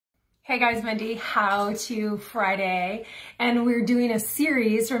Hey guys, Wendy, How To Friday, and we're doing a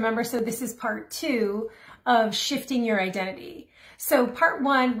series, remember, so this is part 2 of shifting your identity. So part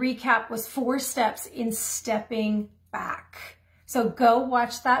 1 recap was 4 steps in stepping back. So go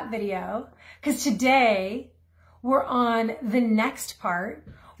watch that video, because today we're on the next part,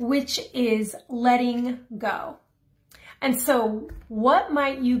 which is letting go. And so what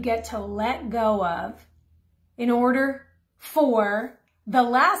might you get to let go of in order for the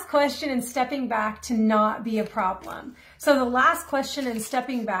last question in stepping back to not be a problem? So the last question in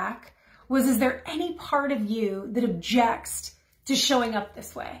stepping back was, is there any part of you that objects to showing up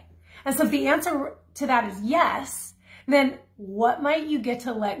this way? And so if the answer to that is yes, then what might you get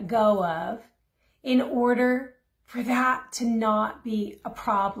to let go of in order for that to not be a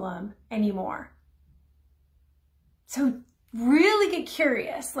problem anymore? So really get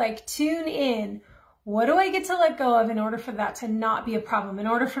curious, like tune in. What do I get to let go of in order for that to not be a problem, in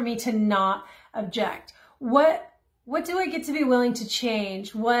order for me to not object? What do I get to be willing to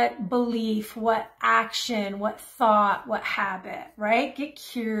change? What belief, what action, what thought, what habit, right? Get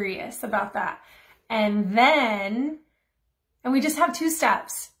curious about that. And we just have 2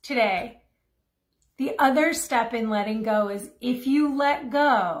 steps today. The other step in letting go is, if you let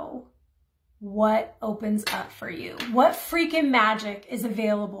go, what opens up for you? What freaking magic is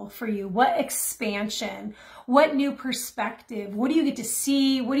available for you? What expansion? What new perspective? What do you get to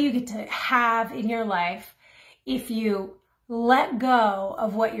see? What do you get to have in your life if you let go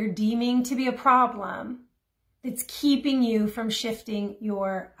of what you're deeming to be a problem that's keeping you from shifting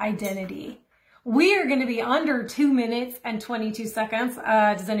your identity? We are going to be under 2 minutes and 22 seconds.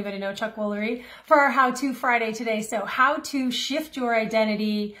 Does anybody know Chuck Woolery? For our How To Friday today. So how to shift your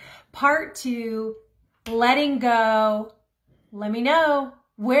identity. Part 2, letting go. Let me know,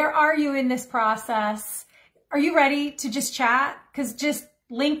 where are you in this process? Are you ready to just chat? Because just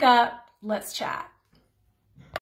link up, let's chat.